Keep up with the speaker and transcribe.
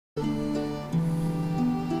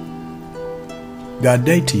God,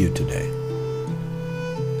 day to you today.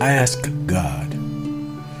 I asked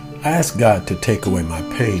God to take away my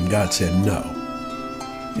pain. God said no.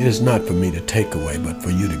 It is not for me to take away, but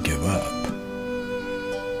for you to give up.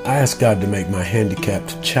 I asked God to make my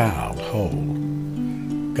handicapped child whole.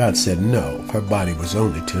 God said no, her body was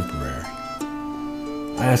only temporary.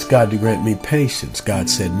 I asked God to grant me patience. God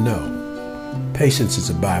said no. Patience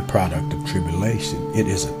is a byproduct of tribulation. It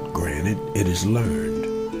isn't granted, it is learned.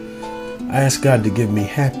 I asked God to give me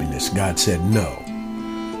happiness. God said no.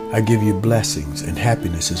 I give you blessings, and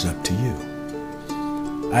happiness is up to you.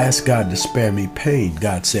 I asked God to spare me pain.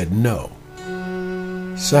 God said no.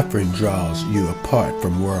 Suffering draws you apart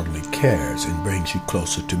from worldly cares and brings you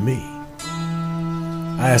closer to me.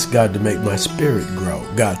 I asked God to make my spirit grow.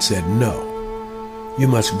 God said no. You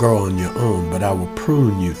must grow on your own, but I will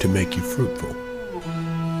prune you to make you fruitful.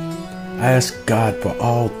 I asked God for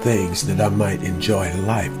all things that I might enjoy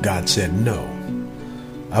life. God said no.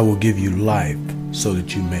 I will give you life so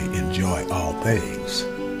that you may enjoy all things.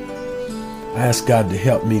 I asked God to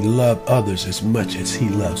help me love others as much as He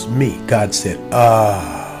loves me. God said,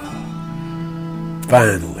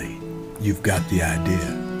 finally, you've got the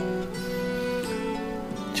idea.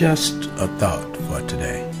 Just a thought for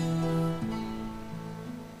today.